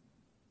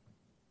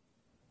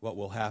what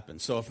will happen.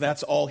 So if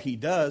that's all he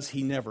does,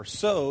 he never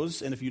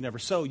sows, and if you never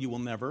sow, you will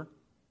never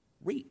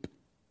reap.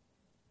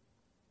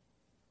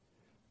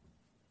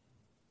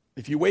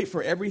 If you wait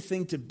for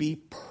everything to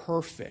be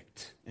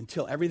perfect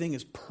until everything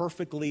is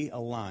perfectly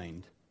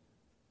aligned,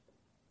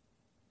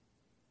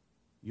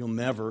 you'll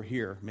never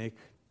make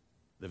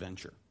the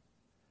venture.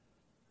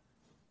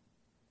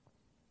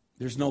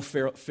 There's no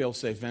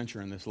fail-safe venture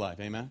in this life,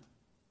 amen?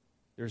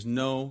 There's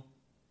no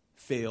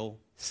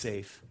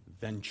fail-safe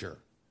venture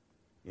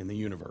in the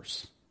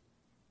universe.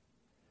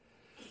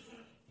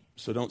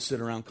 So don't sit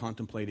around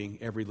contemplating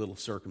every little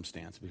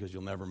circumstance, because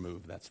you'll never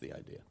move. That's the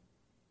idea.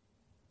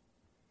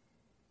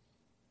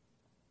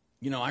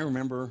 You know, I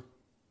remember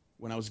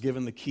when I was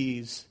given the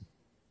keys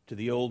to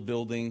the old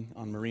building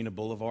on Marina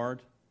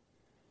Boulevard.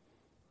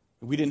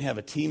 We didn't have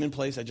a team in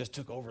place. I just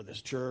took over this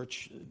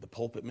church, the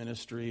pulpit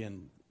ministry,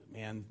 and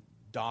man,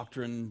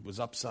 doctrine was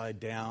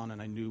upside down,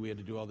 and I knew we had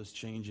to do all this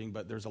changing,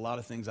 but there's a lot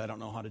of things I don't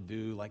know how to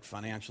do, like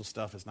financial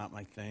stuff is not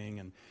my thing.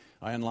 And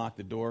I unlocked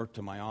the door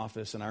to my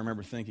office, and I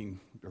remember thinking,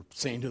 or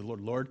saying to the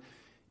Lord, Lord,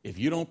 if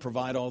you don't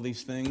provide all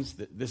these things,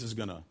 this is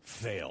going to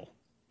fail.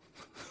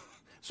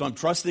 So I'm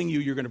trusting you,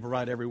 you're going to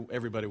provide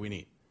everybody we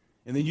need.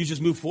 And then you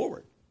just move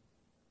forward.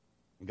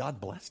 And God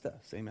blessed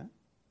us, amen?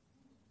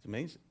 It's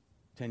amazing,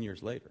 10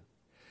 years later.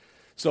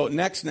 So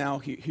next now,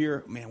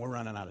 here, man, we're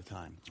running out of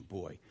time,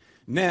 boy.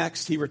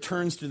 Next, he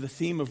returns to the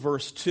theme of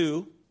verse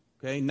 2,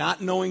 okay,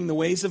 not knowing the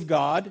ways of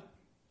God,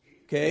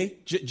 okay,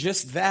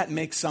 just that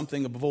makes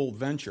something a bold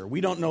venture. We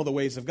don't know the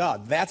ways of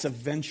God. That's a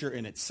venture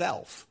in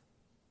itself.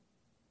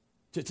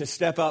 To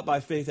step out by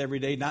faith every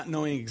day, not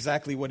knowing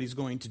exactly what he's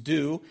going to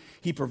do.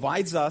 He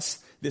provides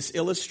us this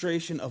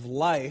illustration of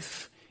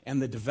life and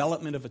the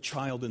development of a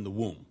child in the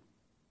womb,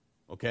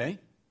 okay?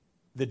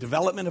 The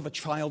development of a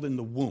child in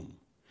the womb,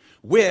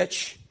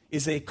 which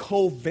is a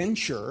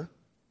co-venture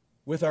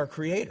with our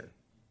Creator.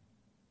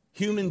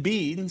 Human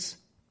beings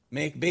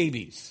make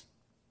babies.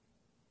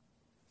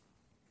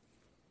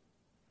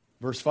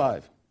 Verse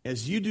 5,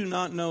 as you do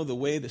not know the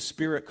way the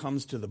Spirit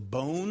comes to the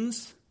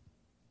bones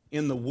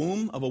in the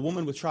womb of a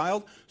woman with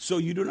child, so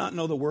you do not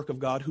know the work of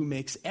God who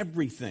makes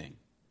everything.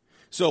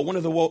 So one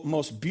of the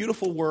most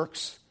beautiful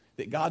works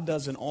that God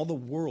does in all the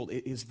world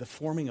is the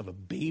forming of a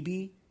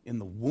baby in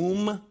the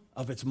womb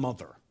of its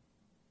mother.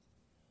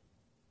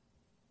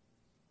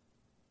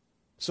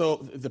 So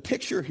the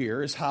picture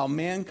here is how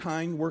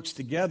mankind works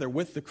together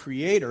with the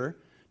Creator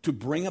to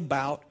bring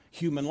about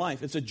human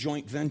life. It's a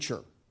joint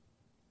venture.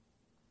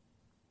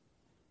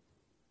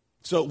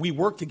 So we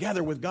work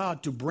together with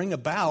God to bring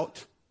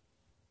about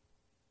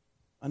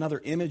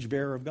another image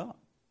bearer of God.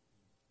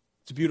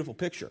 It's a beautiful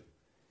picture.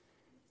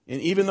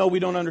 And even though we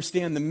don't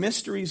understand the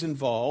mysteries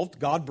involved,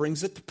 God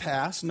brings it to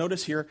pass.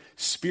 Notice here,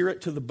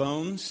 spirit to the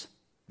bones.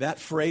 That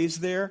phrase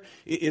there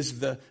is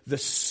the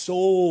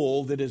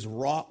soul that is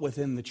wrought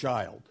within the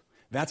child.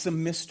 That's a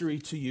mystery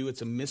to you.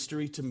 It's a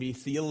mystery to me.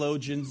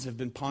 Theologians have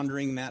been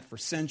pondering that for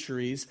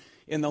centuries,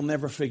 and they'll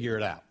never figure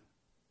it out.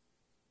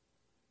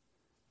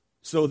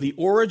 So the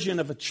origin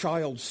of a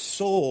child's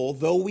soul,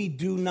 though we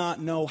do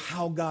not know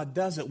how God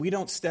does it, we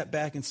don't step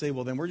back and say,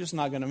 well, then we're just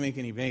not going to make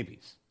any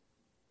babies.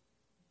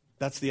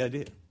 That's the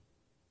idea.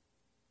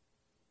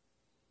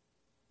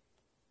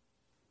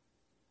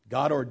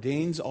 God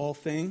ordains all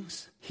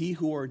things. He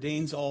who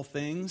ordains all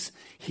things,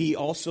 he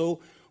also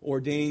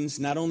ordains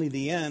not only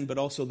the end, but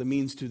also the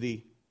means to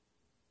the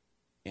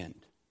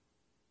end.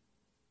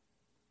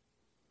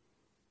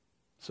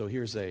 So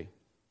here's a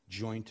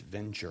joint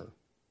venture.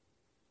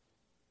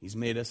 He's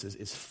made us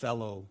as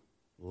fellow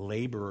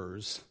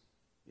laborers,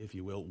 if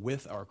you will,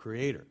 with our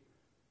Creator.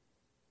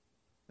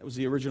 That was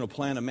the original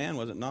plan of man,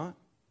 was it not?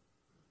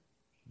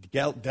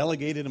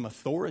 Delegated him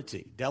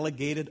authority.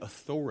 Delegated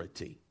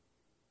authority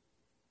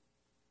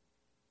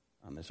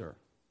on this earth.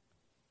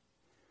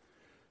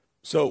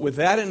 So with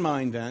that in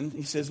mind then,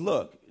 he says,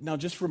 look, now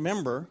just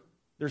remember,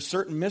 there's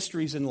certain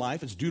mysteries in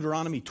life. It's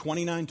Deuteronomy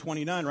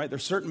 29:29, right?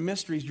 There's certain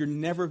mysteries you're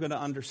never going to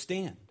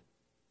understand.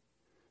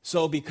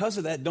 So because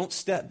of that, don't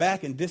step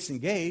back and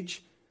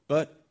disengage,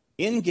 but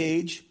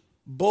engage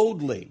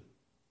boldly.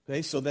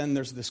 Okay, so then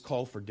there's this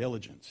call for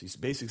diligence. He's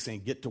basically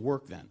saying, get to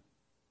work then.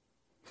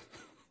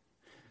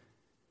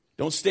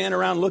 Don't stand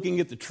around looking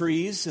at the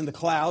trees and the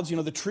clouds. You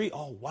know, the tree,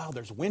 oh, wow,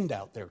 there's wind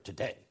out there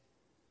today.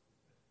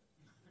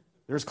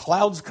 There's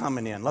clouds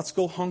coming in. Let's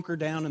go hunker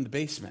down in the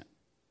basement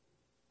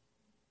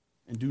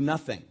and do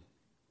nothing.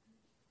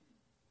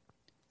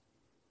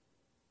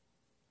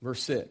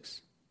 Verse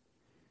 6.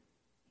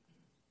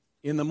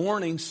 In the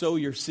morning sow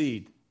your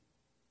seed,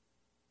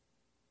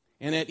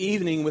 and at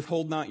evening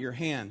withhold not your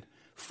hand,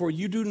 for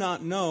you do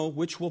not know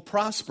which will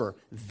prosper,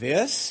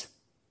 this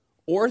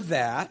or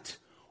that,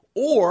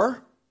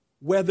 or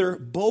whether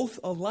both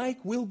alike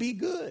will be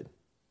good.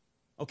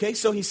 Okay,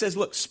 so he says,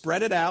 look,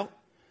 spread it out,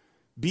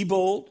 be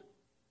bold,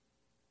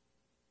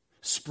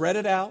 spread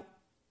it out,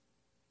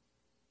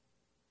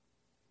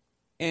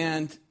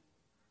 and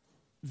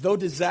though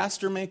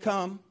disaster may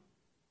come,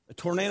 a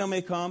tornado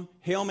may come,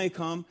 hail may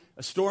come,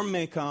 a storm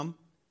may come,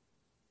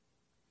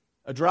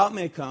 a drought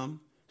may come,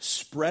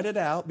 spread it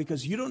out,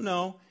 because you don't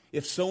know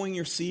if sowing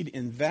your seed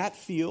in that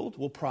field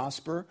will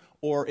prosper,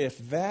 or if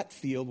that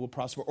field will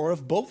prosper, or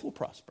if both will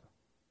prosper.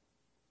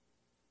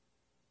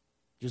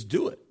 Just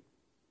do it.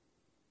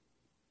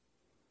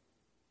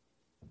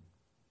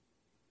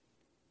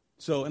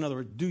 So, in other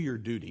words, do your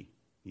duty,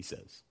 he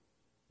says.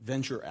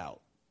 Venture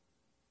out.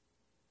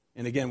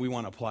 And again, we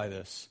want to apply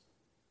this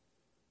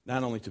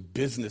not only to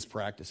business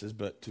practices,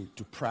 but to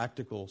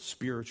practical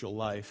spiritual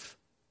life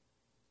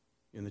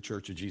in the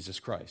Church of Jesus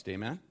Christ.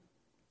 Amen?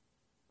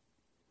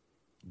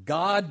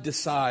 God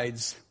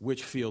decides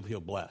which field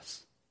he'll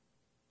bless.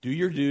 Do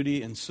your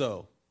duty and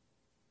sow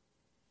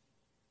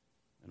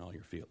in all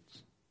your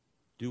fields.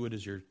 Do what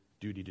is your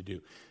duty to do.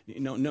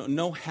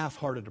 No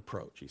half-hearted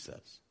approach, he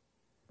says.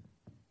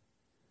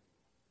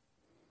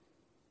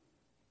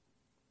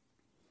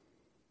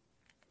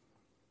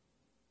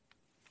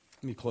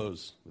 Let me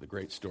close with a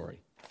great story.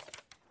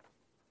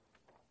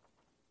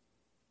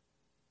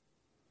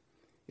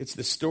 It's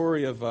the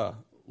story of,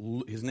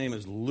 his name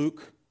is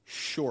Luke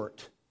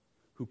Short,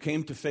 who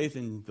came to faith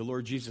in the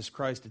Lord Jesus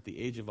Christ at the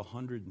age of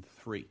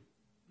 103.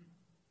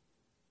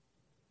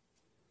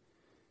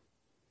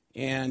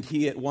 And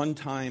he at one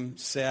time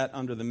sat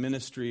under the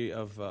ministry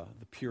of the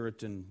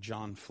Puritan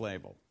John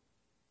Flavel.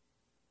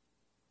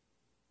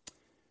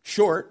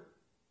 Short,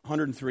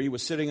 103,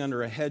 was sitting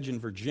under a hedge in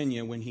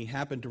Virginia when he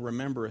happened to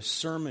remember a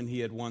sermon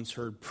he had once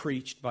heard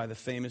preached by the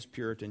famous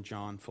Puritan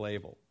John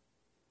Flavel.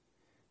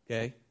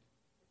 Okay?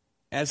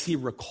 As he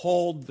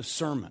recalled the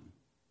sermon,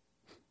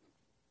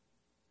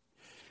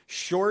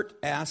 Short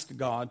asked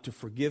God to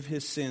forgive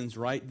his sins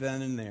right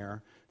then and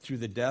there through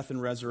the death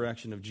and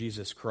resurrection of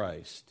Jesus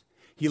Christ.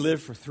 He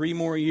lived for 3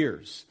 more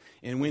years,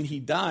 and when he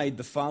died,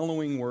 the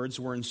following words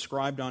were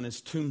inscribed on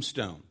his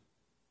tombstone.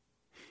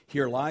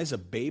 Here lies a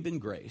babe in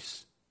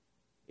grace,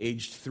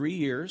 aged 3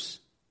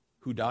 years,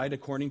 who died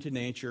according to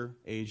nature,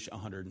 aged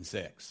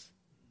 106.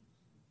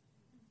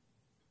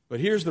 But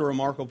here's the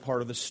remarkable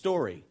part of the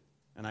story,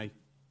 and I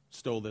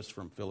stole this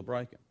from Philip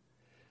Ryken.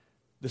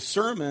 The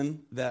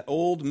sermon that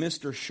old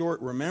Mr. Short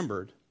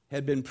remembered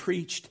had been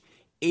preached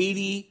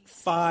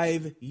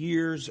 85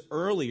 years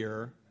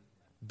earlier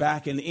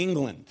back in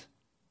England.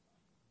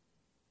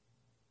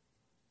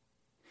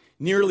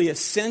 Nearly a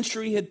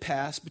century had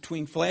passed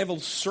between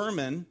Flavel's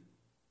sermon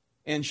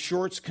and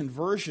Short's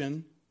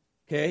conversion.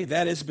 Okay,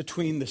 that is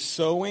between the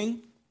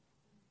sowing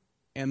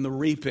and the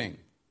reaping.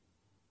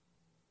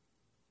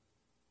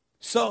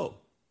 So,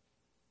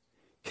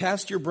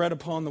 cast your bread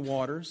upon the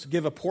waters,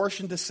 give a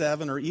portion to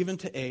 7 or even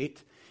to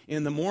 8.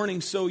 In the morning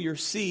sow your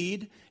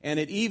seed, and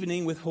at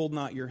evening withhold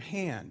not your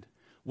hand.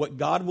 What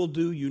God will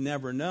do you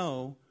never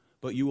know,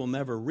 but you will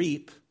never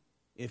reap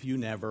if you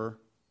never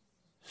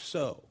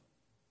sow.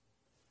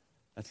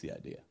 That's the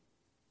idea.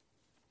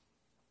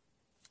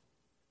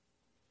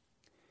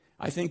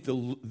 I think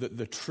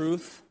the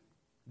truth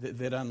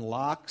that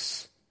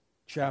unlocks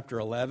chapter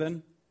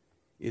 11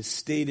 is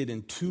stated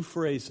in 2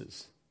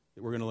 phrases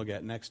that we're going to look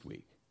at next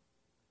week.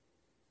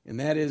 And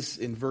that is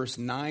in verse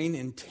 9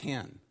 and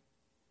 10.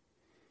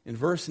 In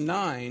verse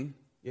 9,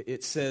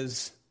 it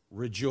says,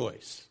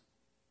 rejoice.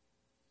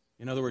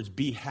 In other words,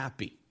 be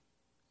happy.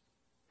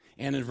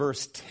 And in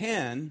verse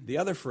 10, the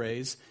other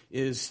phrase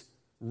is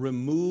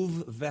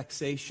remove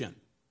vexation.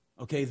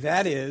 Okay,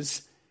 that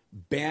is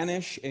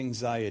banish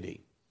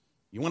anxiety.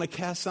 You want to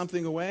cast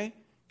something away?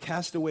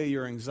 Cast away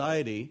your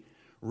anxiety.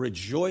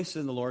 Rejoice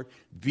in the Lord.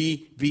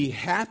 Be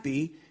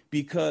happy,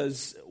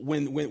 because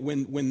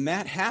when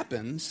that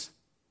happens,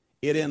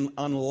 it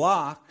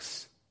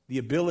unlocks the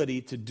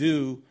ability to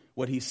do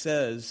what he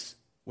says,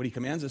 what he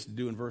commands us to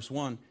do in verse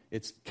 1.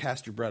 It's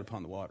cast your bread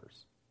upon the waters.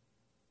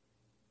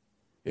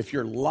 If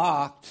you're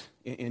locked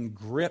and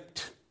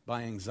gripped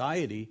by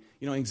anxiety,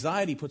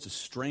 anxiety puts a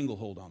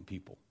stranglehold on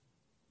people.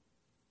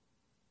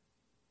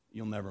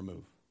 You'll never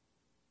move.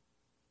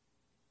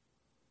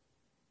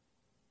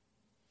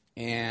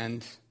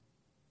 And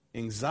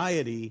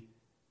anxiety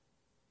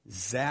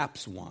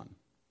zaps one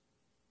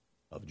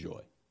of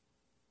joy.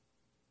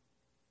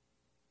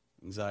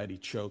 Anxiety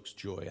chokes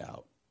joy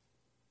out,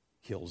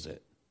 kills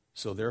it.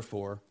 So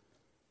therefore,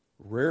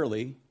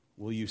 rarely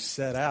will you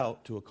set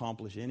out to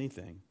accomplish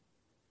anything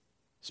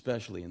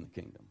especially in the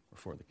kingdom or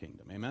for the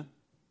kingdom. Amen?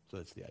 So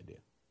that's the idea.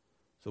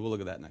 So we'll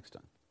look at that next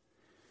time.